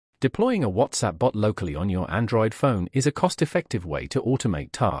Deploying a WhatsApp bot locally on your Android phone is a cost-effective way to automate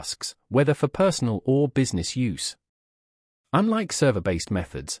tasks, whether for personal or business use. Unlike server-based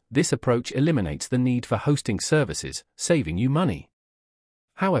methods, this approach eliminates the need for hosting services, saving you money.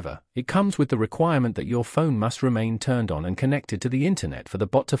 However, it comes with the requirement that your phone must remain turned on and connected to the internet for the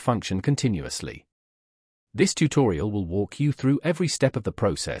bot to function continuously. This tutorial will walk you through every step of the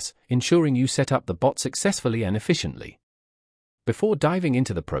process, ensuring you set up the bot successfully and efficiently. Before diving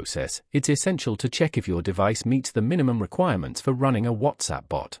into the process, it's essential to check if your device meets the minimum requirements for running a WhatsApp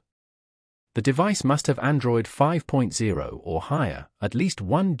bot. The device must have Android 5.0 or higher, at least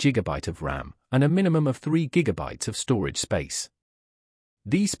 1 GB of RAM, and a minimum of 3 GB of storage space.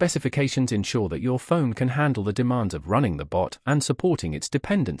 These specifications ensure that your phone can handle the demands of running the bot and supporting its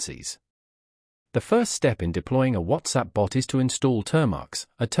dependencies. The first step in deploying a WhatsApp bot is to install Termux,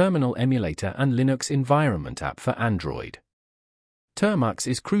 a terminal emulator and Linux environment app for Android. Termux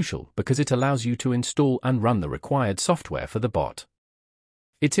is crucial because it allows you to install and run the required software for the bot.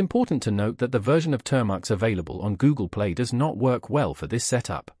 It's important to note that the version of Termux available on Google Play does not work well for this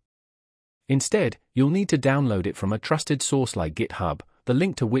setup. Instead, you'll need to download it from a trusted source like GitHub, the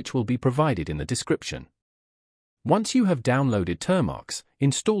link to which will be provided in the description. Once you have downloaded Termux,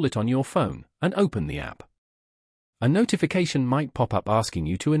 install it on your phone and open the app. A notification might pop up asking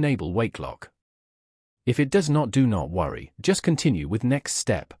you to enable Wake Lock. If it does not, do not worry, just continue with next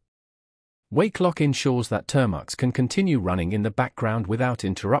step. Wake Lock ensures that Termux can continue running in the background without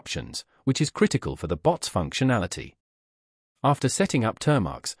interruptions, which is critical for the bot's functionality. After setting up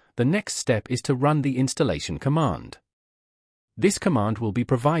Termux, the next step is to run the installation command. This command will be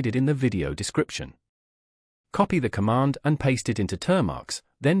provided in the video description. Copy the command and paste it into Termux,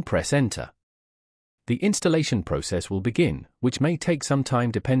 then press Enter. The installation process will begin, which may take some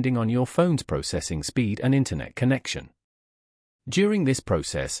time depending on your phone's processing speed and internet connection. During this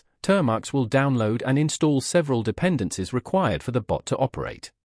process, Termux will download and install several dependencies required for the bot to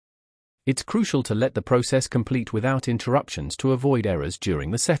operate. It's crucial to let the process complete without interruptions to avoid errors during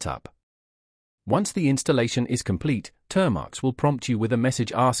the setup. Once the installation is complete, Termux will prompt you with a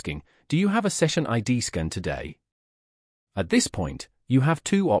message asking, "Do you have a session ID scan today?" At this point, you have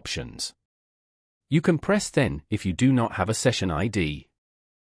two options. You can press then if you do not have a session ID.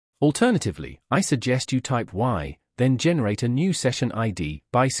 Alternatively, I suggest you type Y, then generate a new session ID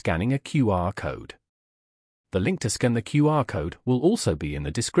by scanning a QR code. The link to scan the QR code will also be in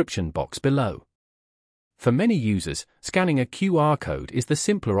the description box below. For many users, scanning a QR code is the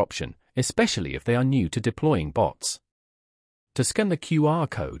simpler option, especially if they are new to deploying bots. To scan the QR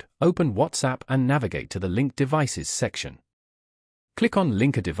code, open WhatsApp and navigate to the Link Devices section. Click on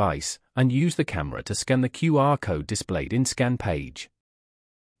Link a device, and use the camera to scan the QR code displayed in Scan page.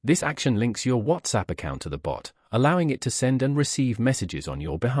 This action links your WhatsApp account to the bot, allowing it to send and receive messages on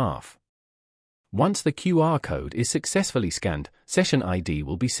your behalf. Once the QR code is successfully scanned, Session ID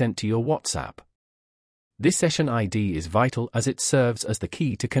will be sent to your WhatsApp. This Session ID is vital as it serves as the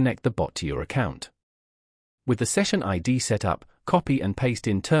key to connect the bot to your account. With the Session ID set up, copy and paste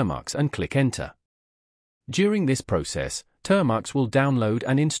in Termux and click Enter. During this process, Termux will download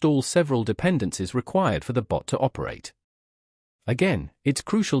and install several dependencies required for the bot to operate. Again, it's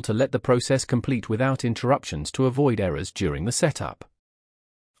crucial to let the process complete without interruptions to avoid errors during the setup.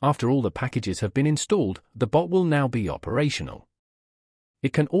 After all the packages have been installed, the bot will now be operational.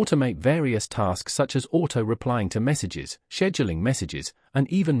 It can automate various tasks such as auto-replying to messages, scheduling messages, and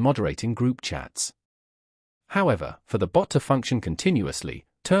even moderating group chats. However, for the bot to function continuously,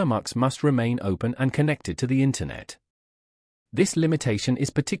 Termux must remain open and connected to the internet. This limitation is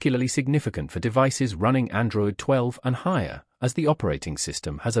particularly significant for devices running Android 12 and higher, as the operating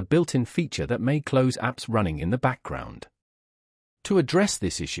system has a built-in feature that may close apps running in the background. To address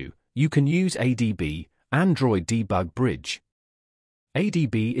this issue, you can use ADB, Android Debug Bridge.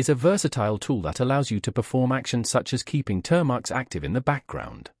 ADB is a versatile tool that allows you to perform actions such as keeping Termux active in the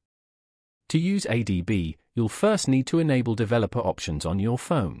background. To use ADB, you'll first need to enable developer options on your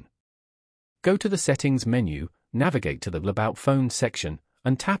phone. Go to the Settings menu, navigate to the About Phone section,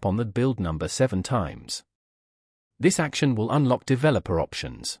 and tap on the build number 7 times. This action will unlock developer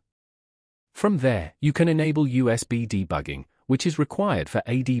options. From there, you can enable USB debugging, which is required for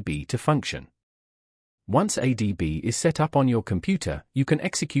ADB to function. Once ADB is set up on your computer, you can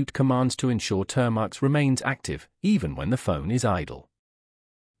execute commands to ensure Termux remains active, even when the phone is idle.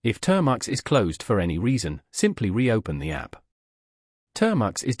 If Termux is closed for any reason, simply reopen the app.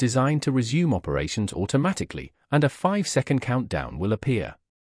 Termux is designed to resume operations automatically, and a 5-second countdown will appear.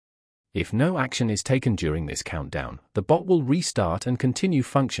 If no action is taken during this countdown, the bot will restart and continue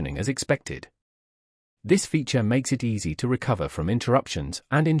functioning as expected. This feature makes it easy to recover from interruptions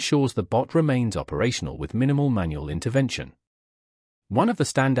and ensures the bot remains operational with minimal manual intervention. One of the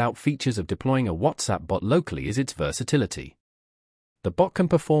standout features of deploying a WhatsApp bot locally is its versatility. The bot can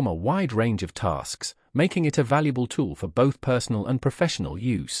perform a wide range of tasks, making it a valuable tool for both personal and professional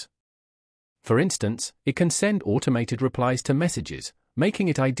use. For instance, it can send automated replies to messages, making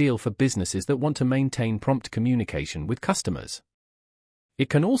it ideal for businesses that want to maintain prompt communication with customers. It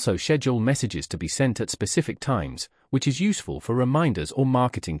can also schedule messages to be sent at specific times, which is useful for reminders or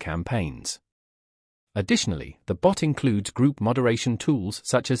marketing campaigns. Additionally, the bot includes group moderation tools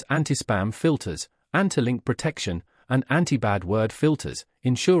such as anti-spam filters, anti-link protection, and anti-bad word filters,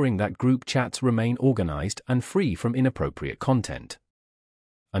 ensuring that group chats remain organized and free from inappropriate content.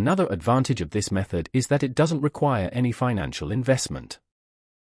 Another advantage of this method is that it doesn't require any financial investment.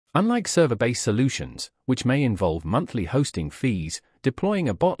 Unlike server-based solutions, which may involve monthly hosting fees, deploying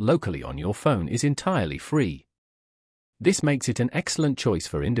a bot locally on your phone is entirely free. This makes it an excellent choice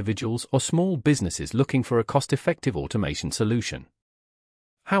for individuals or small businesses looking for a cost-effective automation solution.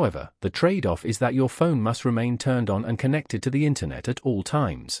 However, the trade-off is that your phone must remain turned on and connected to the internet at all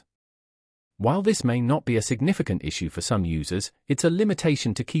times. While this may not be a significant issue for some users, it's a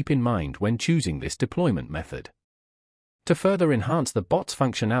limitation to keep in mind when choosing this deployment method. To further enhance the bot's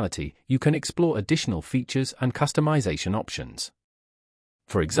functionality, you can explore additional features and customization options.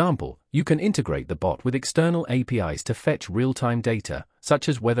 For example, you can integrate the bot with external APIs to fetch real-time data, such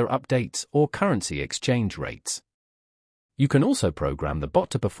as weather updates or currency exchange rates. You can also program the bot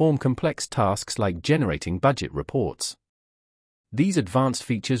to perform complex tasks like generating budget reports. These advanced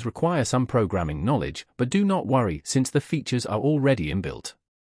features require some programming knowledge, but do not worry since the features are already inbuilt.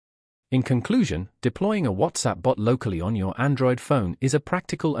 In conclusion, deploying a WhatsApp bot locally on your Android phone is a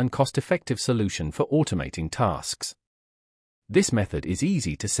practical and cost-effective solution for automating tasks. This method is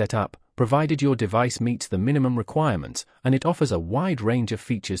easy to set up, provided your device meets the minimum requirements, and it offers a wide range of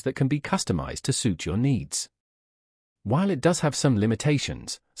features that can be customized to suit your needs. While it does have some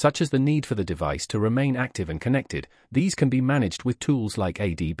limitations, such as the need for the device to remain active and connected, these can be managed with tools like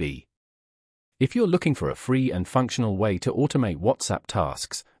ADB. If you're looking for a free and functional way to automate WhatsApp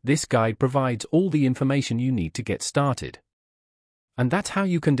tasks, this guide provides all the information you need to get started. And that's how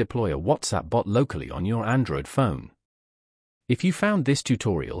you can deploy a WhatsApp bot locally on your Android phone. If you found this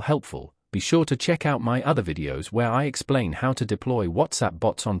tutorial helpful, be sure to check out my other videos where I explain how to deploy WhatsApp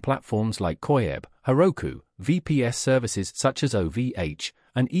bots on platforms like Koyeb, Heroku, VPS services such as OVH,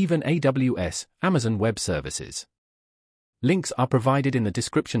 and even AWS, Amazon Web Services. Links are provided in the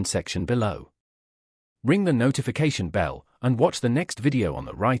description section below. Ring the notification bell and watch the next video on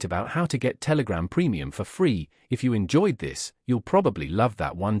the right about how to get Telegram Premium for free. If you enjoyed this, you'll probably love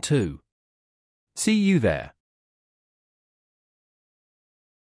that one too. See you there.